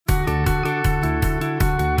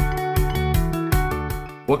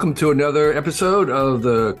Welcome to another episode of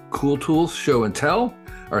the Cool Tools Show and Tell.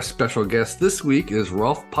 Our special guest this week is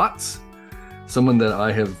Rolf Potts, someone that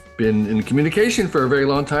I have been in communication for a very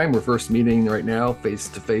long time. We're first meeting right now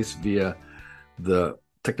face-to-face via the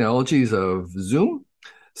technologies of Zoom.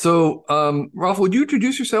 So, Rolf, would you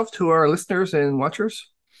introduce yourself to our listeners and watchers?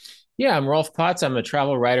 Yeah, I'm Rolf Potts. I'm a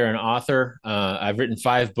travel writer and author. I've written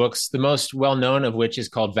 5 books, the most well-known of which is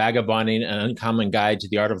called Vagabonding, An Uncommon Guide to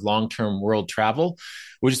the Art of Long-Term World Travel,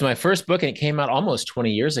 which is my first book, and it came out almost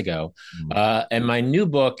 20 years ago. And my new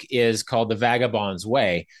book is called The Vagabond's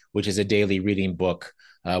Way, which is a daily reading book,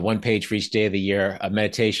 one page for each day of the year, a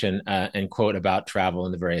meditation and quote about travel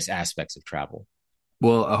and the various aspects of travel.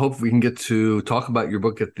 Well, I hope we can get to talk about your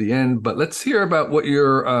book at the end, but let's hear about what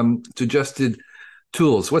your suggested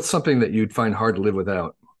tools. What's something that you'd find hard to live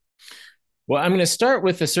without? Well, I'm going to start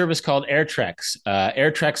with a service called AirTrex,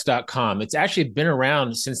 airtrex.com. It's actually been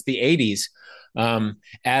around since the 80s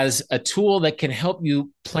as a tool that can help you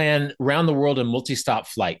plan around the world in multi-stop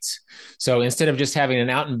flights. So instead of just having an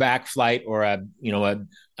out and back flight or a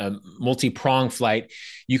multi-prong flight,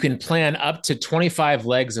 you can plan up to 25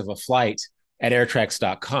 legs of a flight at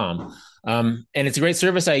airtrex.com. And it's a great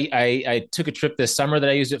service. I took a trip this summer that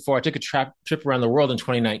I used it for. I took a trip around the world in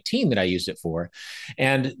 2019 that I used it for.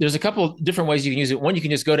 And there's a couple different ways you can use it. One, you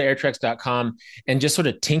can just go to airtrex.com and just sort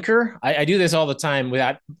of tinker. I do this all the time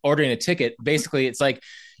without ordering a ticket. Basically, it's like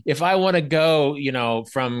if I want to go,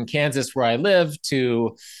 from Kansas, where I live,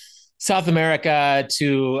 to South America,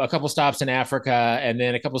 to a couple stops in Africa, and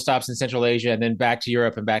then a couple stops in Central Asia, and then back to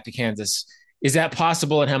Europe and back to Kansas. Is that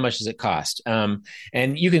possible, and how much does it cost? And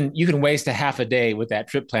you can waste a half a day with that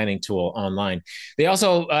trip planning tool online. They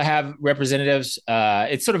also have representatives.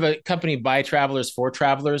 It's sort of a company by travelers for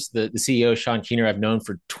travelers. The CEO, Sean Keener, I've known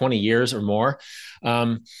for 20 years or more.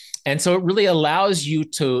 And so it really allows you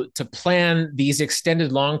to plan these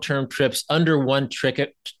extended long-term trips under one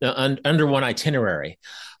under one itinerary.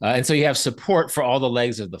 And so you have support for all the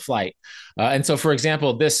legs of the flight. And so, for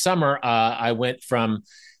example, this summer, I went from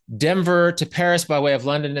Denver to Paris by way of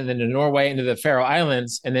London, and then to Norway into the Faroe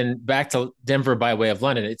Islands, and then back to Denver by way of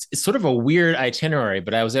London. It's sort of a weird itinerary,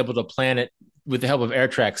 but I was able to plan it with the help of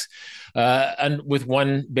AirTrex and with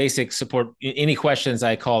one basic support. Any questions,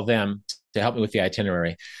 I call them to help me with the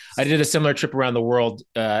itinerary. I did a similar trip around the world,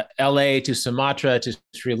 LA to Sumatra, to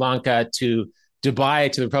Sri Lanka, to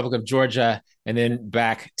Dubai, to the Republic of Georgia, and then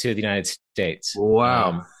back to the United States.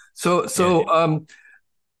 Wow.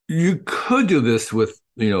 You could do this with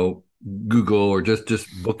Google or just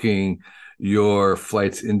booking your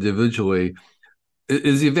flights individually.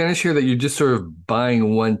 Is the advantage here that you're just sort of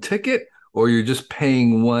buying one ticket, or you're just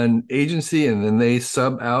paying one agency and then they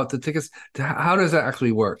sub out the tickets? How does that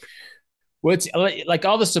actually work? Well, it's like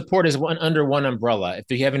all the support is under one umbrella. If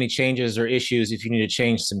you have any changes or issues, if you need to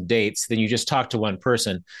change some dates, then you just talk to one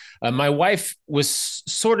person. My wife was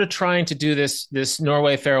sort of trying to do this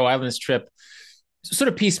Norway Faroe Islands trip sort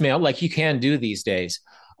of piecemeal, like you can do these days.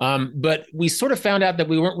 But we sort of found out that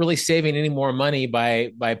we weren't really saving any more money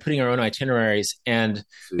by putting our own itineraries. And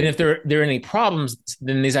then if there are any problems,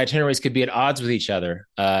 then these itineraries could be at odds with each other.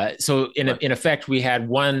 So in effect, we had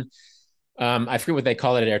one, I forget what they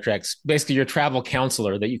call it at AirTrex, basically your travel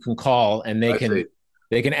counselor that you can call, and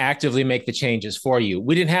they can actively make the changes for you.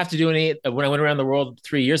 We didn't have to do any. When I went around the world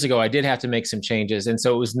 3 years ago, I did have to make some changes. And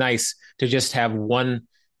so it was nice to just have one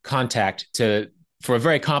contact for a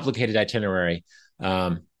very complicated itinerary.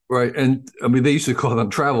 Right. And I mean, they used to call them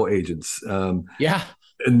travel agents. Yeah.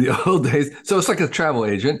 In the old days. So it's like a travel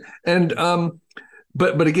agent. And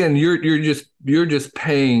but again, you're just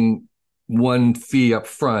paying one fee up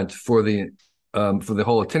front for the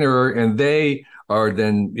whole itinerary, and they are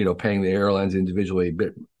then paying the airlines individually,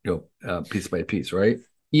 piece by piece, right?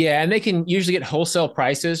 Yeah, and they can usually get wholesale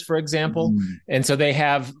prices, for example. And so they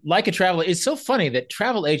have like a travel. It's so funny that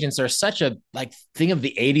travel agents are such a thing of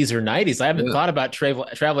the 80s or 90s. I haven't thought about travel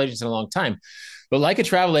agents in a long time. But like a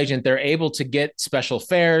travel agent, they're able to get special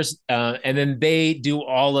fares, and then they do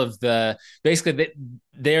all of they're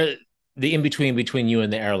the in-between you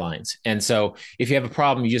and the airlines. And so if you have a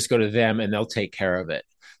problem, you just go to them and they'll take care of it.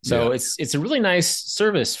 So it's a really nice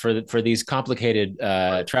service for these complicated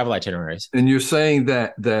travel itineraries. And you're saying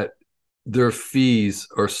that their fees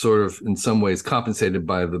are sort of in some ways compensated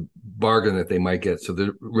by the bargain that they might get. So they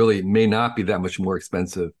really may not be that much more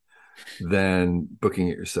expensive than booking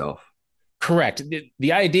it yourself. Correct.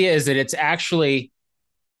 The idea is that it's actually,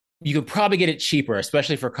 you could probably get it cheaper,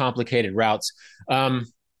 especially for complicated routes.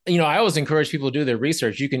 I always encourage people to do their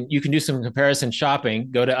research. You can do some comparison shopping,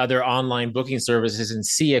 go to other online booking services and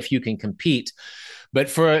see if you can compete. But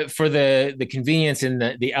for the convenience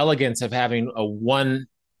and the elegance of having a one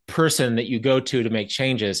person that you go to make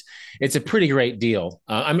changes, it's a pretty great deal.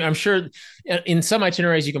 I'm sure in some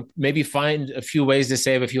itineraries you can maybe find a few ways to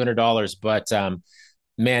save a few $100s, but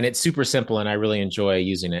man, it's super simple and I really enjoy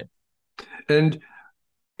using it. And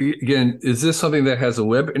again, is this something that has a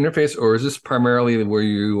web interface, or is this primarily where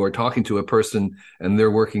you are talking to a person and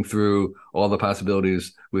they're working through all the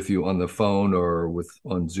possibilities with you on the phone or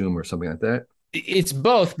on Zoom or something like that? It's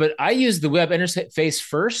both, but I use the web interface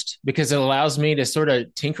first because it allows me to sort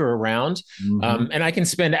of tinker around, and I can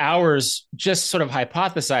spend hours just sort of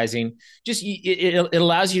hypothesizing. Just it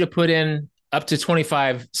allows you to put in up to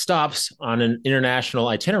 25 stops on an international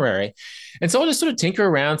itinerary. And so I'll just sort of tinker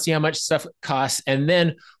around, see how much stuff costs. And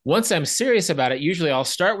then once I'm serious about it, usually I'll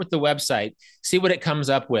start with the website, see what it comes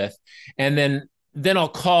up with, and then I'll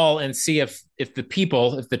call and see if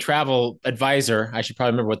the travel advisor, I should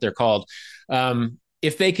probably remember what they're called,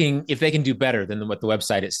 if they can do better than what the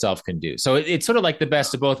website itself can do. So it's sort of like the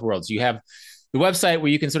best of both worlds. You have the website where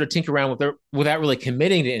you can sort of tinker around without really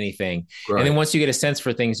committing to anything. Right. And then once you get a sense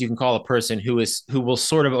for things, you can call a person who will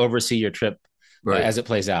sort of oversee your trip as it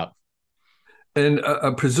plays out. And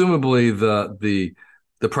presumably the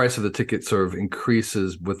price of the ticket sort of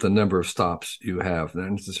increases with the number of stops you have,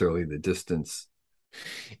 not necessarily the distance.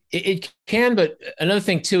 It can, but another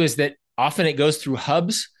thing too is that often it goes through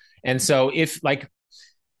hubs. And so if I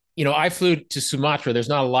flew to Sumatra, there's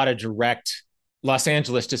not a lot of direct Los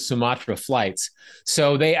Angeles to Sumatra flights.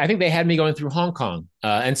 So I think they had me going through Hong Kong.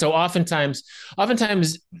 And so oftentimes,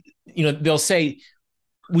 they'll say,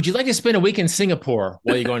 would you like to spend a week in Singapore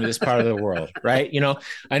while you're going to this part of the world? Right.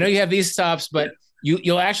 I know you have these stops, but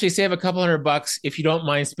you'll actually save a couple $100 if you don't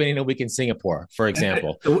mind spending a week in Singapore, for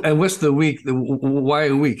example. And what's the week? Why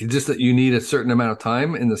a week? Just that you need a certain amount of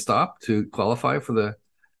time in the stop to qualify for the...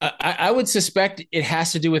 I would suspect it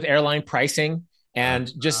has to do with airline pricing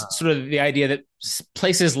and just sort of the idea that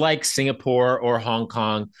places like Singapore or Hong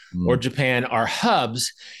Kong or Japan are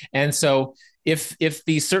hubs. And so if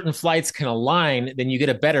these certain flights can align, then you get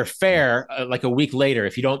a better fare like a week later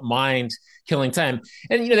if you don't mind killing time.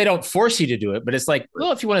 And they don't force you to do it, but it's like,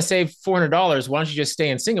 well, if you want to save $400, why don't you just stay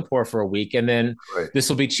in Singapore for a week, and then this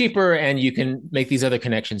will be cheaper and you can make these other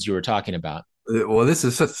connections you were talking about. Well, this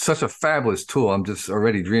is such a fabulous tool. I'm just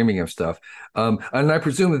already dreaming of stuff. And I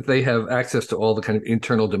presume that they have access to all the kind of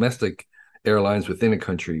internal domestic airlines within a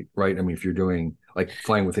country, right? I mean, if you're doing like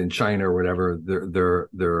flying within China or whatever,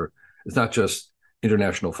 it's not just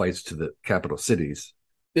international flights to the capital cities.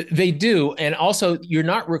 They do. And also you're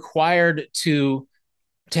not required to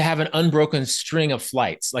have an unbroken string of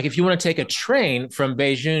flights. Like if you want to take a train from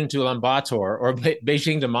Beijing to Ulaanbaatar or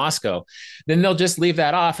Beijing to Moscow, then they'll just leave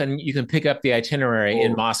that off and you can pick up the itinerary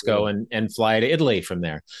in Moscow and fly to Italy from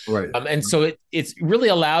there. Right. And so it really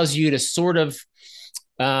allows you to sort of,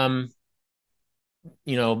 choose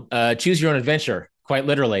your own adventure, quite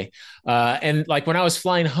literally. And like when I was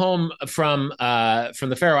flying home from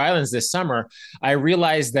the Faroe Islands this summer, I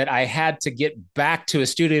realized that I had to get back to a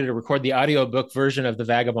studio to record the audiobook version of The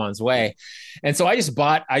Vagabond's Way. And so I just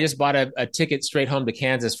bought a ticket straight home to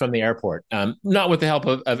Kansas from the airport, not with the help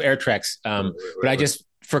of AirTrex, but I just,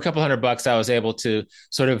 for a couple $100, I was able to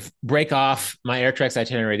sort of break off my AirTrex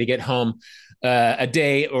itinerary to get home a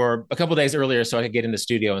day or a couple days earlier so I could get in the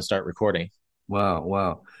studio and start recording.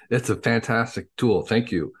 Wow. It's a fantastic tool.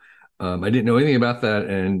 Thank you. I didn't know anything about that,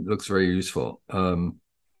 and it looks very useful.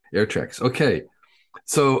 AirTrex. Okay.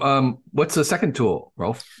 So what's the second tool,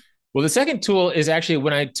 Rolf? Well, the second tool is actually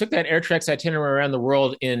when I took that AirTrex itinerary around the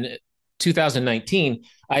world in 2019,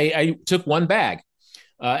 I took one bag.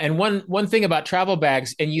 And one thing about travel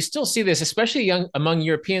bags, and you still see this, especially among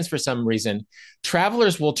Europeans for some reason,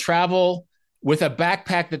 travelers will travel with a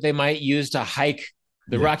backpack that they might use to hike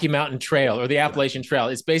the Rocky Mountain Trail or the Appalachian Trail.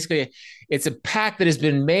 It's a pack that has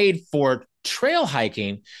been made for trail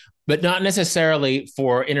hiking, but not necessarily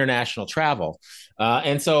for international travel.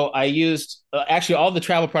 And so I used actually all the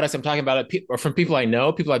travel products I'm talking about are from people I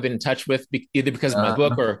know, people I've been in touch with either because of my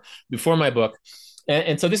book or before my book.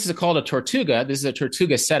 And so this is called a Tortuga. This is a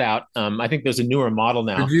Tortuga set out. I think there's a newer model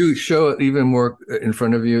now. Could you show it even more in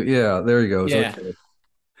front of you? Yeah, there you go. Yeah. Okay.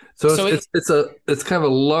 So it's kind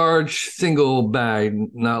of a large single bag,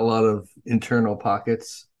 not a lot of internal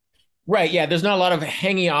pockets. Right. Yeah. There's not a lot of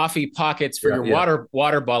hanging offy pockets for your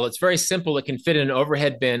water bottle. It's very simple. It can fit in an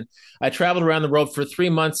overhead bin. I traveled around the world for 3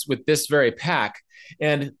 months with this very pack.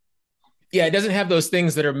 And yeah, it doesn't have those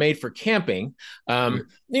things that are made for camping,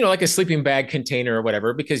 like a sleeping bag container or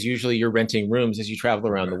whatever, because usually you're renting rooms as you travel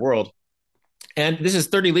around the world. And this is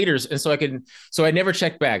 30 liters. And so I never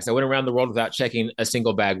checked bags. I went around the world without checking a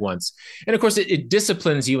single bag once. And of course, it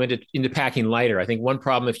disciplines you into packing lighter. I think one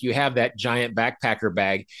problem, if you have that giant backpacker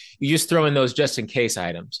bag, you just throw in those just in case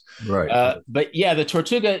items. Right. But yeah, the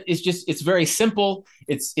Tortuga it's very simple.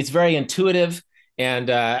 It's very intuitive. And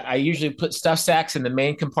I usually put stuff sacks in the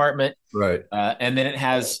main compartment. Right. And then it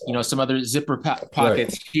has, some other zipper pockets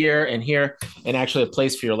Right. here, and actually a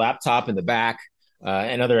place for your laptop in the back,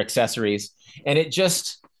 and other accessories. And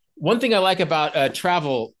one thing I like about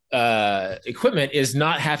travel equipment is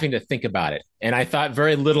not having to think about it. And I thought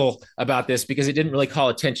very little about this because it didn't really call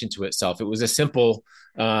attention to itself. It was a simple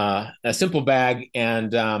bag,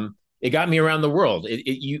 and it got me around the world.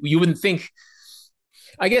 You wouldn't think.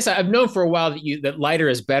 I guess I've known for a while that lighter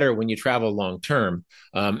is better when you travel long term.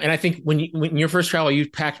 And I think when your first travel, you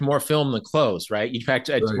packed more film than clothes, right? You packed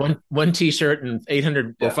Right. one T-shirt and 800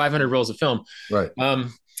 or Yeah. 500 rolls of film. Right.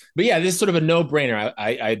 But yeah, this is sort of a no-brainer.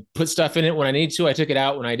 I put stuff in it when I needed to. I took it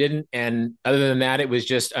out when I didn't, and other than that, it was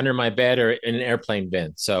just under my bed or in an airplane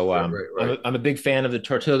bin. So Right. Right. Right. I'm a big fan of the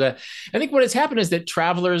Tortuga. I think what has happened is that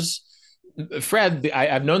travelers, Fred,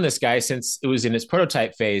 I've known this guy since it was in its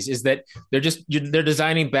prototype phase, is that they're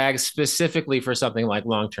designing bags specifically for something like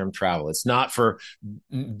long-term travel. It's not for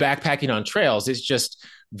backpacking on trails. It's just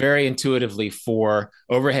very intuitively for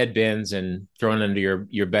overhead bins and thrown under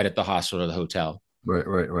your bed at the hostel or the hotel. Right.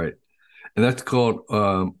 Right. Right. And that's called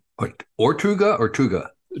Ortuga or Tuga?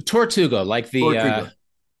 Tortuga, like Tortuga.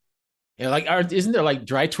 isn't there like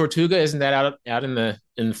dry Tortuga? Isn't that out in the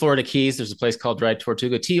Florida Keys? There's a place called Dry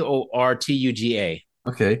Tortuga, Tortuga.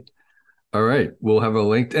 Okay. All right. We'll have a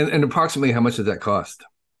link. And approximately how much does that cost?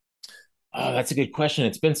 Oh, that's a good question.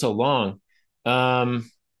 It's been so long. Um,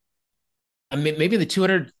 I mean, maybe the two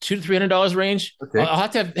to $300 range. Okay. I'll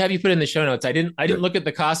have to have you put in the show notes. I didn't Good. look at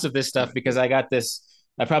the cost of this stuff because I got this.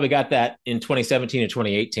 I probably got that in 2017 or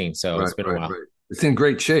 2018. So Right. it's been a Right. while. Right. It's in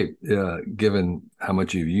great shape, given how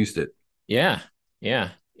much you've used it. Yeah, yeah.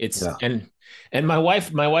 It's Yeah. and my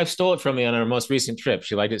wife stole it from me on our most recent trip.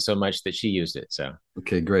 She liked it so much that she used it. So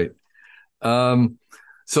Okay. Great. Um,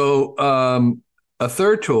 so a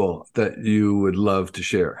third tool that you would love to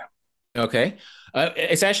share. okay,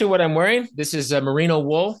 it's actually what I'm wearing. This is merino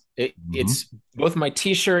wool. Hmm. It's both my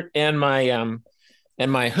t-shirt and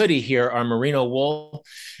my hoodie here are merino wool.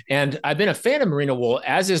 And I've been a fan of merino wool,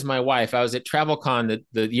 as is my wife. I was at TravelCon,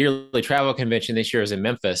 the yearly travel convention this year is in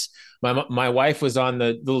Memphis. My wife was on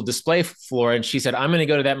the little display floor, and she said, I'm going to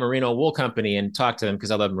go to that merino wool company and talk to them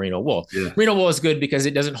because I love merino wool. Yeah. Merino wool is good because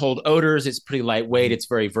it doesn't hold odors. It's pretty lightweight. It's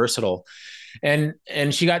very versatile. And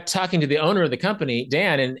she got talking to the owner of the company,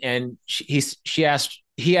 Dan, and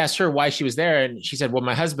he asked her why she was there, and she said, "Well,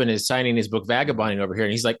 my husband is signing his book Vagabonding over here."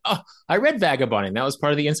 And he's like, "Oh, I read Vagabonding. That was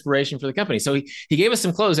part of the inspiration for the company." So he gave us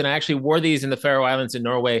some clothes, and I actually wore these in the Faroe Islands in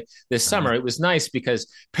Norway this Uh-huh. summer. It was nice because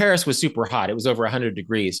Paris was super hot; it was over 100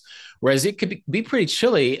 degrees, whereas it could be pretty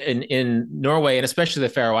chilly in Norway and especially the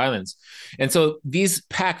Faroe Islands. And so these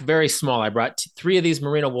pack very small. I brought three of these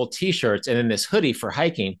merino wool T-shirts and then this hoodie for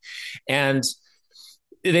hiking, and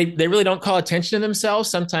they really don't call attention to themselves.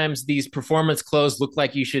 Sometimes these performance clothes look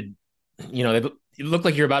like they look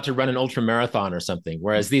like you're about to run an ultra marathon or something.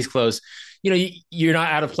 Whereas these clothes, you're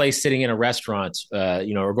not out of place sitting in a restaurant,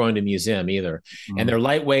 or going to a museum either. And Mhm. they're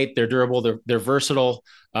lightweight, they're durable, they're versatile.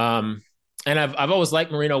 And I've always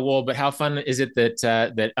liked merino wool, but how fun is it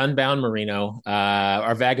that Unbound Merino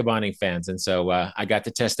are vagabonding fans? And so I got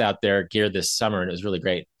to test out their gear this summer, and it was really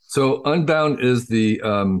great. So Unbound is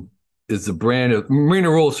the brand of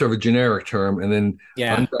merino wool, sort of a generic term, and then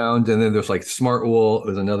Yeah. Unbound, and then there's like Smart Wool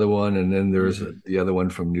is another one, and then there's Mhm. the other one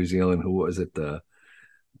from New Zealand. Who was it?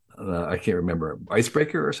 I can't remember,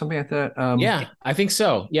 Icebreaker or something like that. Yeah, I think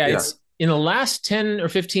so. Yeah, Yeah, it's in the last 10 or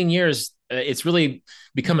 15 years, it's really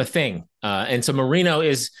become a thing. And so merino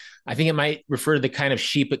is, I think it might refer to the kind of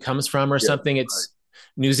sheep it comes from or yeah, something. right. It's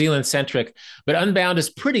New Zealand centric, but Unbound is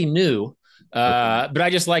pretty new. Okay. But I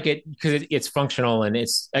just like it because it's functional, and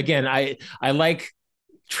it's, again, I like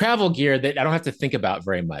travel gear that I don't have to think about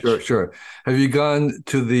very Sure, much. sure. Have you gone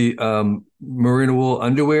to the merino wool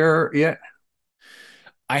underwear yet?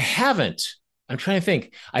 I haven't. I'm trying to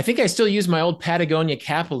think. I think I still use my old Patagonia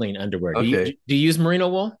Capeline underwear. Do you Okay. do you use merino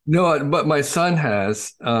wool? No, but my son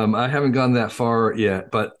has. I haven't gone that far yet,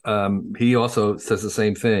 but he also says the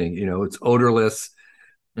same thing. It's odorless,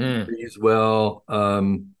 Mm. breathes well,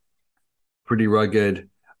 pretty rugged.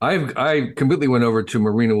 I completely went over to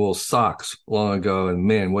merino wool socks long ago, and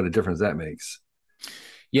man, what a difference that makes.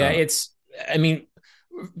 Yeah, Uh, I mean,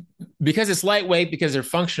 because it's lightweight, because they're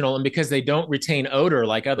functional, and because they don't retain odor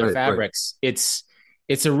like other right, right. fabrics, it's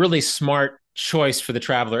a really smart choice for the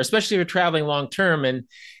traveler, especially if you're traveling long term and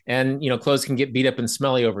clothes can get beat up and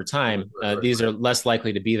smelly over time. These are less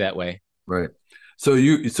likely to be that way. Right. So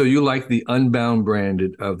you like the Unbound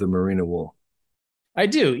branded of the merino wool? I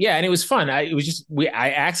do, yeah, and it was fun. I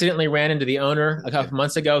accidentally ran into the owner a couple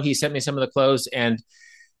months ago. He sent me some of the clothes, and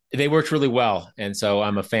they worked really well. And so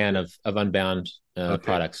I'm a fan of Unbound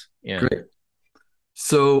products. Yeah. Great.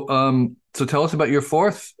 So tell us about your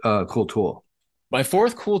fourth cool tool. My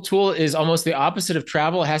fourth cool tool is almost the opposite of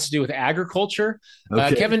travel. It has to do with agriculture.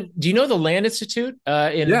 Okay. Kevin, do you know the Land Institute?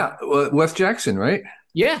 Yeah, West Jackson, right?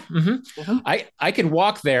 Yeah. Uh-huh. I could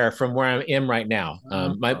walk there from where I am right now.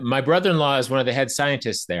 My brother-in-law is one of the head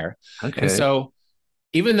scientists there. Okay. And so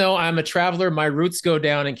even though I'm a traveler, my roots go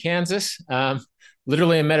down in Kansas,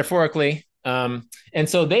 literally and metaphorically. And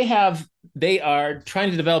so they are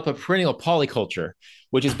trying to develop a perennial polyculture,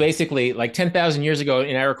 which is basically like 10,000 years ago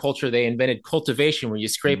in agriculture, they invented cultivation where you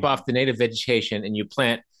scrape off the native vegetation and you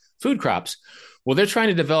plant food crops. Well, they're trying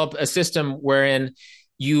to develop a system wherein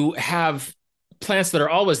you have plants that are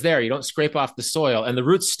always there. You don't scrape off the soil and the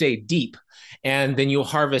roots stay deep. And then you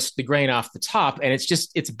harvest the grain off the top. And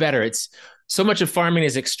it's better. It's so much of farming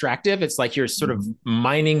is extractive. It's like you're sort of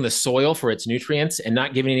mining the soil for its nutrients and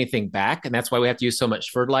not giving anything back. And that's why we have to use so much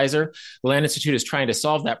fertilizer. The Land Institute is trying to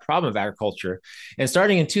solve that problem of agriculture. And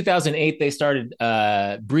starting in 2008, they started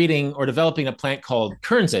breeding or developing a plant called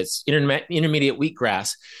Kernza. It's intermediate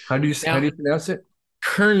wheatgrass. How do you pronounce it?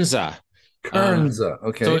 Kernza. Kernza.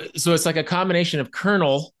 Okay. So it's like a combination of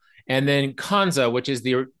kernel and then Kanza, which is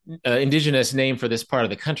the indigenous name for this part of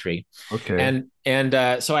the country. Okay.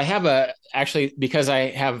 And so I have actually, because I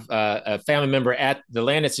have a family member at the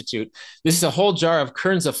Land Institute, this is a whole jar of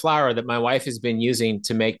Kernza flour that my wife has been using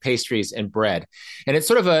to make pastries and bread. And it's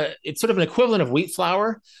sort of an equivalent of wheat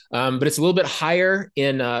flour, but it's a little bit higher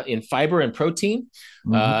in fiber and protein.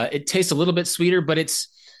 Mm-hmm. It tastes a little bit sweeter, but it's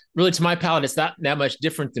really, to my palate, it's not that much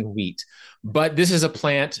different than wheat. But this is a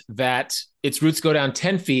plant that its roots go down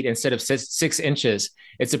 10 feet instead of 6 inches.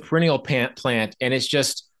 It's a perennial plant, and it's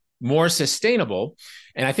just more sustainable.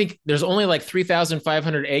 And I think there's only like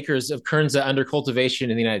 3,500 acres of Kernza under cultivation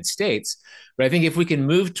in the United States. But I think if we can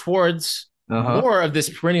move towards more of this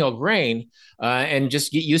perennial grain and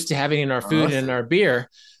just get used to having it in our food and in our beer,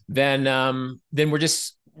 then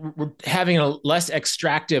we're having a less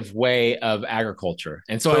extractive way of agriculture.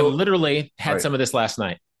 And so I literally had some of this last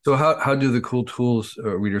night. So how do the Cool Tools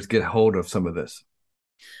readers get hold of some of this?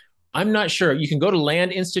 I'm not sure. You can go to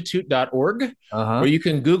landinstitute.org or you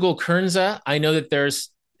can Google Kernza. I know that there's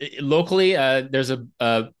locally, there's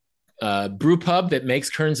a brew pub that makes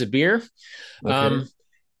Kernza beer. Okay.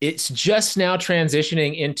 It's just now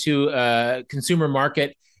transitioning into a consumer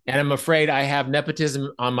market. And I'm afraid I have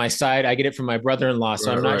nepotism on my side. I get it from my brother-in-law,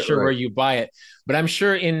 so I'm not sure where you buy it. But I'm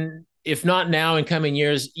sure if not now, in coming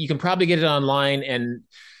years, you can probably get it online. And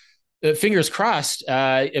fingers crossed,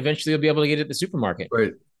 eventually you'll be able to get it at the supermarket.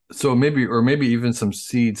 Right. So maybe even some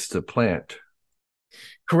seeds to plant.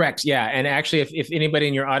 Correct. Yeah. And actually, if anybody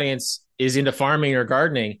in your audience is into farming or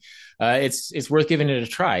gardening, it's worth giving it a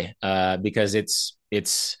try because it's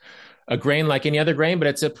a grain like any other grain, but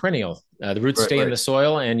it's a perennial. The roots stay in the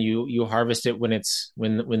soil, and you harvest it when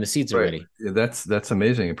the seeds are ready. Yeah, that's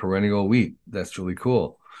amazing. A perennial wheat. That's really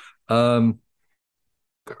cool. Kernza.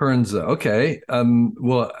 Okay.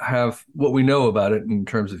 We'll have what we know about it in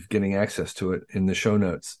terms of getting access to it in the show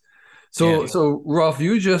notes. So Rolf,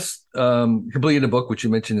 you just completed a book, which you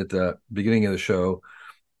mentioned at the beginning of the show.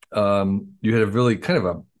 You had a really kind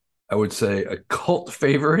of I would say, a cult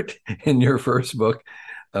favorite in your first book,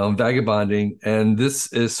 Vagabonding. And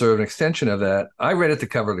this is sort of an extension of that. I read it to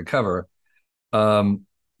cover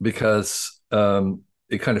because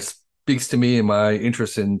it kind of speaks to me and my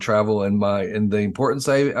interest in travel and the importance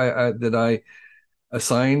that I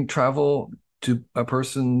assign travel to a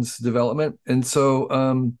person's development. And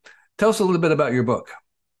so tell us a little bit about your book.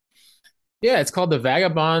 Yeah, it's called The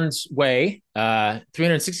Vagabond's Way,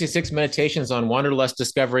 366 Meditations on Wanderlust,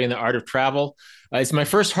 Discovery, and the Art of Travel. It's my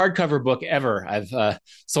first hardcover book ever. I've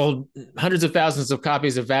sold hundreds of thousands of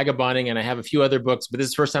copies of Vagabonding, and I have a few other books, but this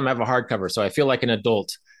is the first time I have a hardcover, so I feel like an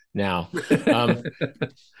adult now.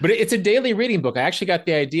 But it's a daily reading book. I actually got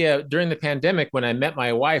the idea during the pandemic when I met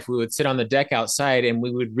my wife. We would sit on the deck outside and we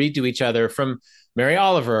would read to each other from Mary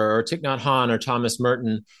Oliver or Thich Nhat Hanh or Thomas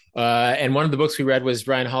Merton. And one of the books we read was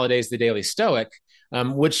Ryan Holiday's The Daily Stoic,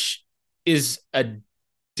 which is a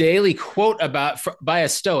daily quote by a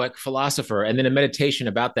Stoic philosopher, and then a meditation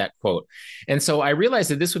about that quote. And so I realized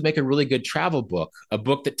that this would make a really good travel book, a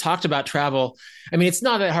book that talked about travel. I mean, it's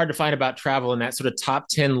not that hard to find about travel in that sort of top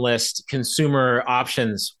 10 list consumer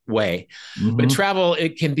options way. But Mm-hmm. travel,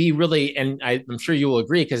 it can be really, and I'm sure you will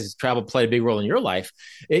agree because travel played a big role in your life.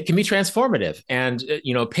 It can be transformative, and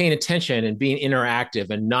paying attention and being interactive,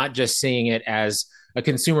 and not just seeing it as a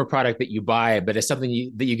consumer product that you buy, but as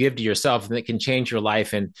something that you give to yourself and that can change your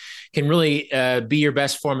life and can really be your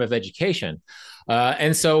best form of education.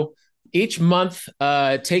 And so each month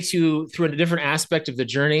takes you through a different aspect of the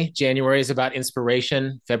journey. January is about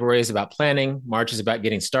inspiration. February is about planning. March is about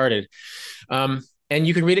getting started. And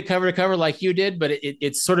you can read it cover to cover like you did, but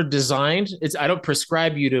it's sort of designed. I don't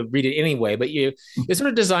prescribe you to read it anyway, but it's sort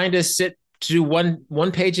of designed to do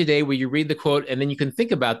one page a day where you read the quote, and then you can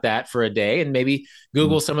think about that for a day and maybe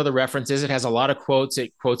Google some of the references. It has a lot of quotes.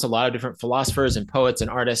 It quotes a lot of different philosophers and poets and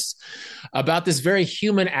artists about this very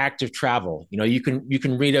human act of travel. You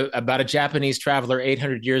can read about a Japanese traveler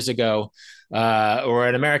 800 years ago, or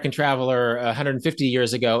an American traveler 150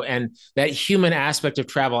 years ago, and that human aspect of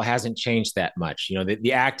travel hasn't changed that much.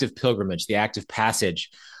 The act of pilgrimage, the act of passage,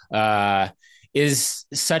 is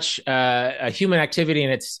such a human activity,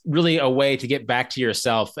 and it's really a way to get back to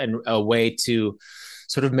yourself and a way to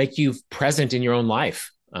sort of make you present in your own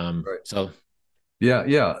life. Right. So,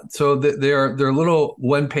 yeah. So they're little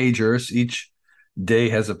one pagers. Each day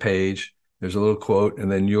has a page. There's a little quote, and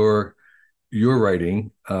then your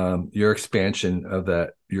writing, your expansion of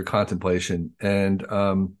that, your contemplation, and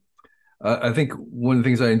I think one of the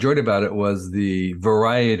things I enjoyed about it was the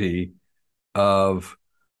variety of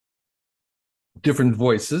different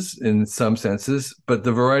voices in some senses, but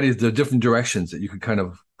the variety of the different directions that you could kind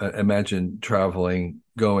of imagine traveling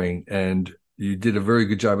going. And you did a very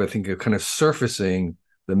good job, I think, of kind of surfacing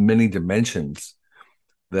the many dimensions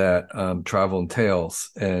that travel entails,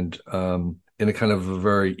 and in a kind of a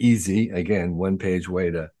very easy, again, one page way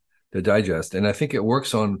to digest. And I think it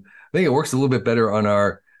works a little bit better on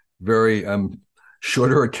our very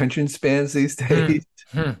shorter attention spans these days.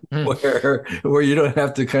 Where you don't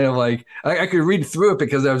have to kind of like I could read through it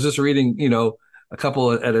because I was just reading a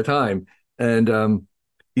couple at a time, and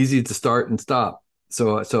easy to start and stop.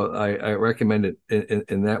 So I recommend it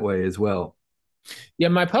in that way as well. Yeah,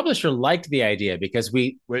 my publisher liked the idea because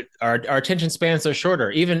our attention spans are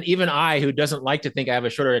shorter. Even I, who doesn't like to think I have a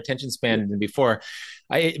shorter attention span than before,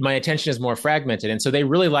 my attention is more fragmented, and so they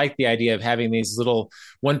really liked the idea of having these little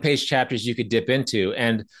one-page chapters you could dip into.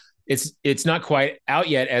 And it's not quite out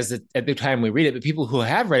yet at the time we read it, but people who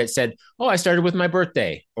have read it said, "Oh, I started with my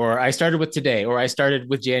birthday, or I started with today, or I started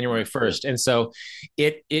with January 1st." And so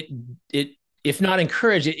it if not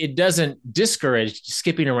encourage it, it doesn't discourage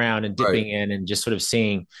skipping around and dipping in and just sort of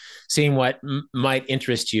seeing what might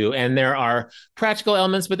interest you. And there are practical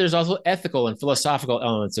elements, but there's also ethical and philosophical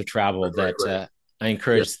elements of travel that I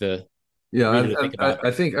encourage the reader to think about.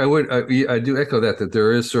 I think I do echo that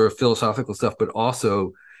there is sort of philosophical stuff, but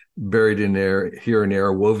also buried in there, here and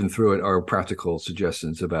there, woven through it, are practical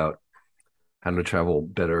suggestions about how to travel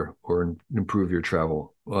better or improve your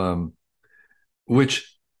travel, which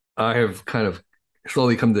I have kind of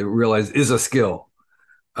slowly come to realize is a skill.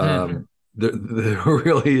 There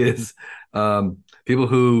really is people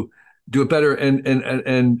who do it better,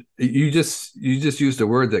 and you just used a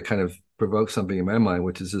word that kind of provoked something in my mind,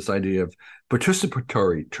 which is this idea of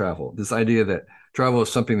participatory travel. This idea that travel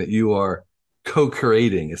is something that you are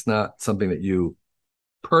co-creating. It's not something that you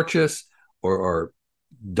purchase or are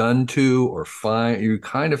done to or find. You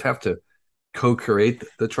kind of have to co-create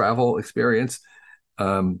the travel experience.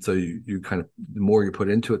 So you kind of, the more you put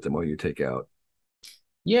into it, the more you take out.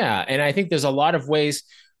 Yeah. And I think there's a lot of ways.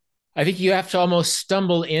 I think you have to almost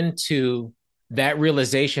stumble into that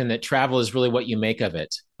realization that travel is really what you make of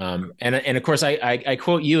it. And of course, I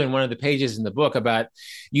quote you in one of the pages in the book about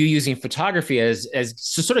you using photography as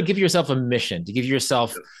to sort of give yourself a mission, to give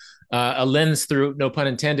yourself a lens through, no pun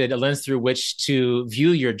intended, a lens through which to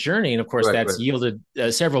view your journey. And of course, that's yielded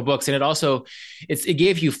several books. And it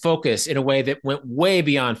gave you focus in a way that went way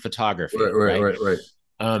beyond photography. Right.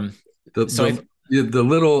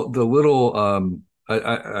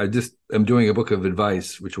 I just am doing a book of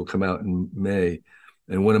advice, which will come out in May.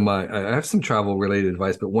 And I have some travel related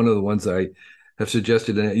advice, but one of the ones I have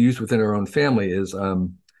suggested and used within our own family is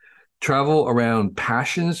travel around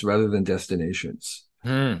passions rather than destinations.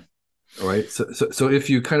 All right. So if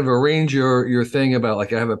you kind of arrange your thing about,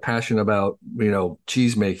 like, I have a passion about,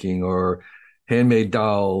 cheese making or handmade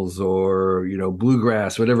dolls or,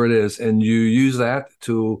 bluegrass, whatever it is, and you use that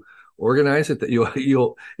to organize it, that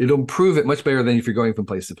it'll improve it much better than if you're going from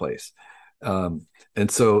place to place. And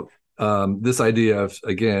so this idea of,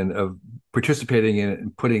 again, of participating in it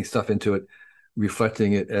and putting stuff into it,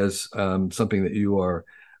 reflecting it as something that you are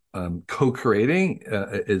co-creating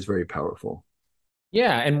is very powerful.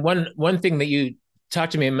 Yeah, and one thing that you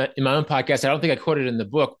talked to me in my own podcast, I don't think I quoted in the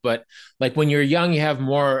book, but like when you're young, you have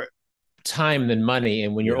more time than money,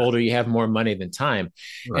 and when you're Yes. older, you have more money than time.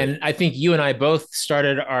 Right. And I think you and I both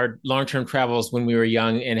started our long-term travels when we were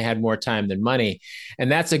young and had more time than money,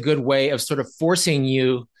 and that's a good way of sort of forcing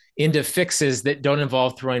you into fixes that don't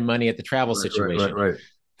involve throwing money at the travel Right. situation. Right.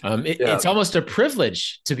 Yeah. It's almost a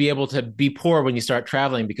privilege to be able to be poor when you start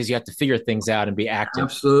traveling because you have to figure things out and be active.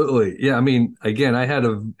 Absolutely. Yeah. I mean, again,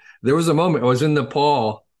 there was a moment I was in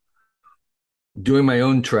Nepal doing my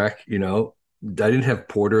own trek, I didn't have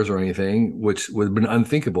porters or anything, which would have been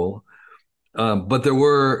unthinkable. But there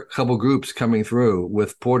were a couple groups coming through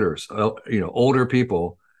with porters, older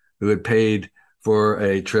people who had paid for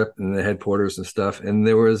a trip and they had porters and stuff. And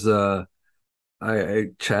there was, I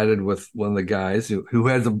chatted with one of the guys who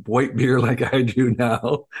has a white beard like I do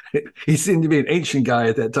now. He seemed to be an ancient guy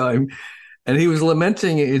at that time. And he was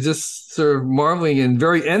lamenting it, just sort of marveling and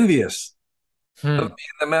very envious of Hmm.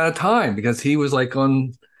 the amount of time because he was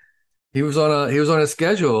on a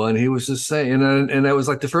schedule and he was just saying and that was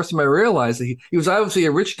like the first time I realized that he was obviously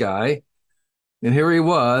a rich guy and here he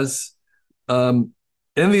was um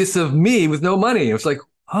envious of me with no money. It was like,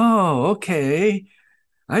 oh, okay,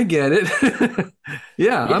 I get it.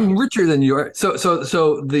 Yeah, Yeah. I'm richer than you are. So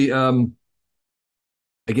the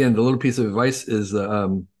again, the little piece of advice is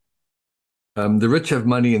the rich have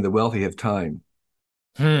money and the wealthy have time.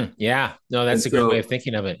 Yeah. No, And that's a great way so of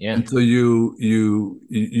thinking of it. Yeah. and so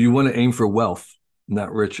you want to aim for wealth,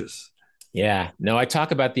 not riches. Yeah. No, I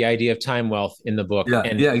talk about the idea of time wealth in the book. Yeah,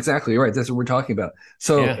 And yeah, exactly right. That's what we're talking about.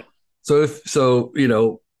 So, yeah.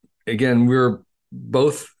 again, we're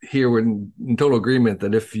both here. We're in total agreement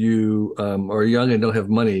that if you are young and don't have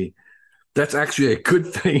money, that's actually a good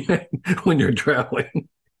thing when you're traveling.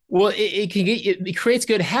 Well, it can get it creates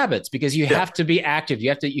good habits because you Yeah, have to be active.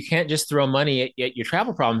 You can't just throw money at your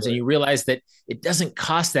travel problems, and right, you realize that it doesn't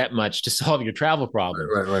cost that much to solve your travel problems.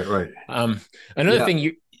 right. Um, Another Yeah,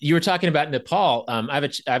 thing you were talking about Nepal. I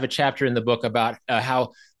have a chapter in the book about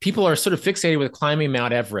how people are sort of fixated with climbing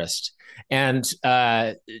Mount Everest, and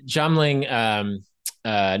Jamling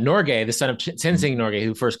Norgay, the son of Tenzing Norgay,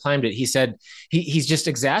 who first climbed it, he said he's just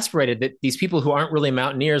exasperated that these people who aren't really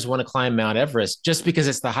mountaineers want to climb Mount Everest just because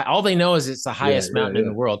it's all they know is it's the highest mountain in yeah,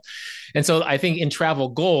 the world. And so I think in travel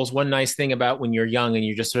goals, one nice thing about when you're young and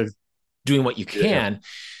you're just sort of doing what you yeah. can,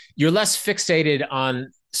 you're less fixated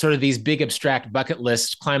on sort of these big abstract bucket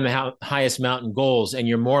lists, climb the highest mountain goals, and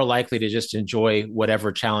you're more likely to just enjoy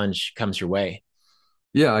whatever challenge comes your way.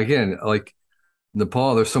 Yeah, again, like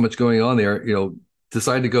Nepal, there's so much going on there.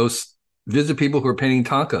 Decide to go visit people who are painting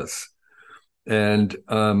tankas, and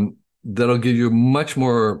that'll give you much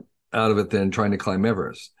more out of it than trying to climb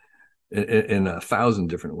Everest in a thousand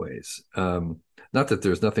different ways. Not that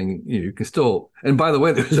there's nothing, you can still, and by the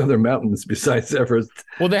way, there's other mountains besides Everest.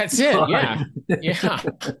 Well, that's it. Yeah. Yeah.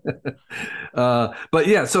 But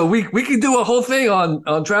yeah, so we could do a whole thing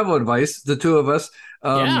on travel advice, the two of us.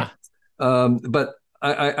 Um, Yeah. but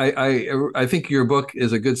I think your book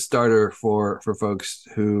is a good starter for folks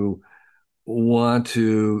who want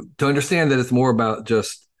to understand that it's more about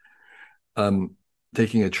just um,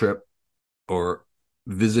 taking a trip or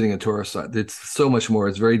visiting a tourist site. It's so much more.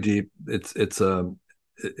 It's very deep. It's a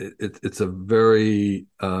very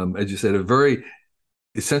as you said, a very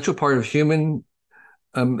essential part of human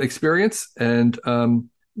experience. And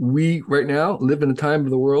we right now live in a time of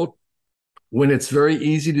the world when it's very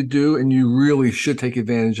easy to do, and you really should take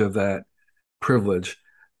advantage of that privilege.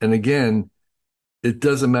 And again, it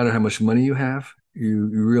doesn't matter how much money you have, you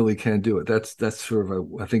really can do it. That's sort of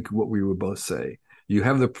I think what we would both say. You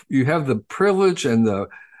have the privilege and the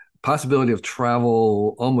possibility of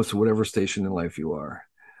travel almost whatever station in life you are.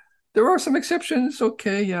 There are some exceptions,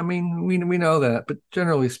 okay. Yeah, I mean, we know that, but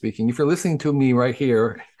generally speaking, if you're listening to me right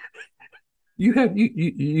here,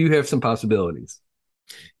 you have some possibilities.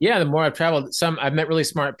 Yeah, the more I've traveled, I've met really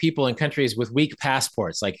smart people in countries with weak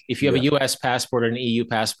passports. Like if you have a Yeah, U.S. passport or an EU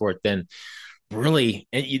passport, then really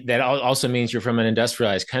that also means you're from an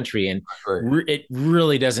industrialized country, and right. it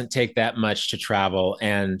really doesn't take that much to travel.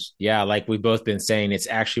 And yeah, like we've both been saying, it's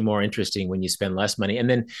actually more interesting when you spend less money, and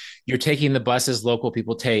then you're taking the buses local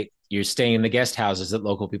people take. You're staying in the guest houses that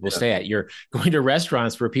local people Yeah, stay at. You're going to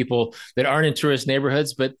restaurants for people that aren't in tourist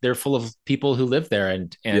neighborhoods, but they're full of people who live there. yeah,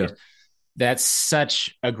 And that's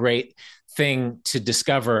such a great thing to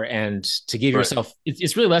discover and to give right. yourself.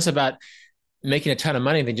 It's really less about making a ton of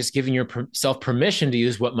money than just giving yourself permission to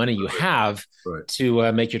use what money you have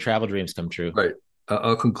to make your travel dreams come true. Right.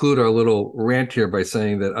 I'll conclude our little rant here by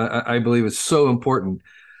saying that I believe it's so important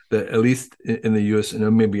that at least in the U.S.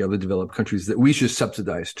 and maybe other developed countries that we should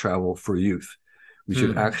subsidize travel for youth. We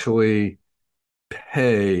should actually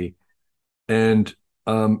pay. And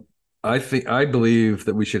I believe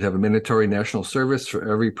that we should have a mandatory national service for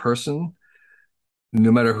every person,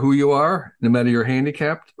 no matter who you are, no matter your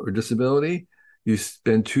handicapped or disability. You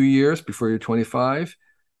spend 2 years before you're 25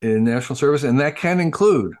 in national service, and that can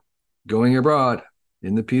include going abroad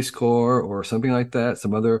in the Peace Corps or something like that,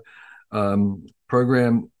 some other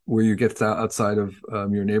program where you get outside of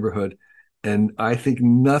your neighborhood. And I think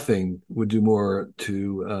nothing would do more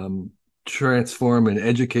to transform and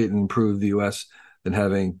educate and improve the U.S. than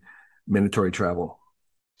having mandatory travel.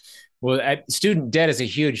 Well, student debt is a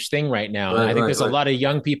huge thing right now. I think there's a lot of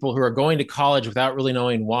young people who are going to college without really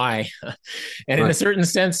knowing why. And in a certain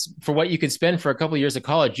sense, for what you could spend for a couple of years of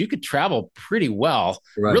college, you could travel pretty well,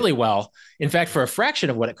 really well. In fact, for a fraction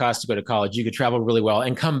of what it costs to go to college, you could travel really well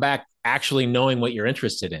and come back actually knowing what you're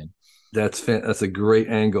interested in. That's a great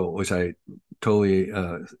angle, which I totally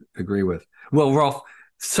agree with. Well, Rolf,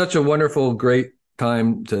 such a wonderful, great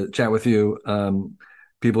time to chat with you.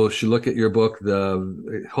 People should look at your book,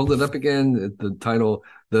 hold it up again, the title,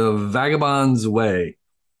 The Vagabond's Way.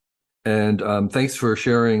 And thanks for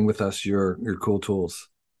sharing with us your cool tools.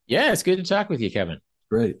 Yeah, it's good to talk with you, Kevin.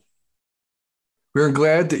 Great. We're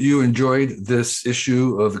glad that you enjoyed this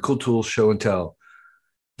issue of the Cool Tools Show and Tell.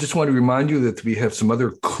 Just want to remind you that we have some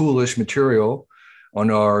other coolish material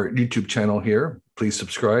on our YouTube channel here. Please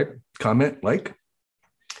subscribe, comment, like.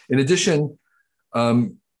 In addition,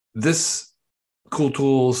 this Cool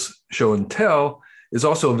Tools Show and Tell is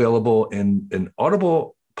also available in an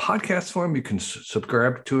Audible podcast form. You can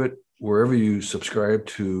subscribe to it wherever you subscribe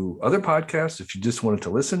to other podcasts if you just wanted to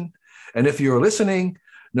listen. And if you're listening,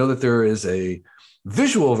 know that there is a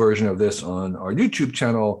visual version of this on our YouTube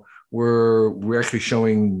channel where we're actually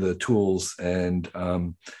showing the tools, and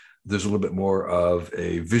there's a little bit more of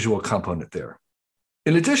a visual component there.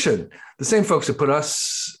 In addition, the same folks that put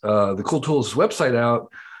us, the Cool Tools website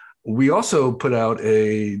out, we also put out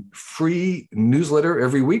a free newsletter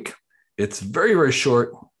every week. It's very, very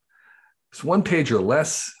short. It's 1 page or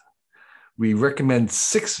less. We recommend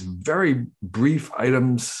 6 very brief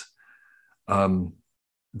items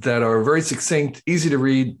that are very succinct, easy to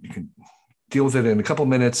read. You can deal with it in a couple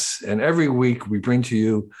minutes. And every week we bring to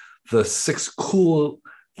you the 6 cool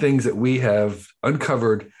things that we have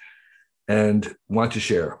uncovered and want to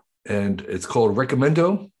share. And it's called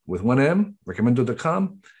Recommendo with 1 M,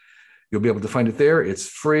 recommendo.com. You'll be able to find it there. It's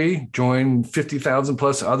free. Join 50,000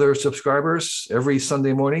 plus other subscribers every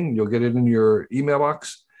Sunday morning. You'll get it in your email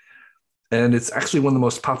box. And it's actually one of the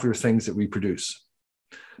most popular things that we produce.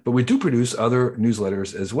 But we do produce other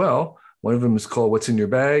newsletters as well. One of them is called What's in Your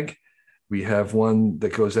Bag. We have one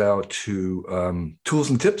that goes out to tools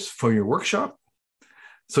and tips for your workshop.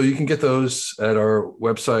 So you can get those at our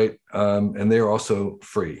website, and they are also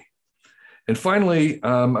free. And finally,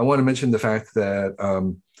 I want to mention the fact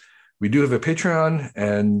that we do have a Patreon,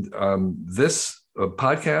 and this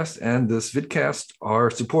podcast and this vidcast are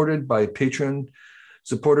supported by Patreon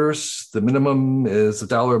supporters. The minimum is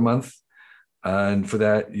 $1 a month. And for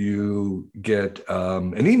that, you get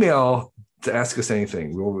an email to ask us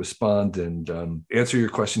anything. We'll respond and answer your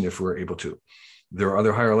question if we're able to. There are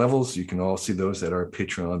other higher levels. You can all see those at our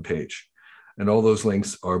Patreon page. And all those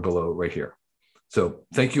links are below right here. So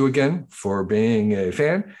thank you again for being a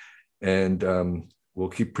fan. And we'll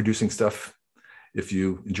keep producing stuff if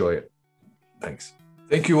you enjoy it. Thanks.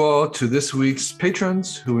 Thank you all to this week's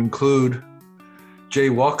patrons, who include Jay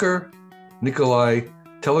Walker, Nikolai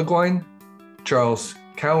Teleguine, Charles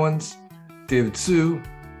Cowens, David Sue,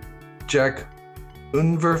 Jack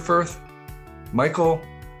Unverfirth, Michael,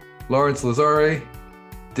 Lawrence Lazare,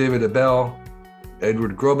 David Abel,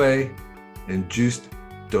 Edward Grobe, and Just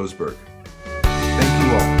Dosberg.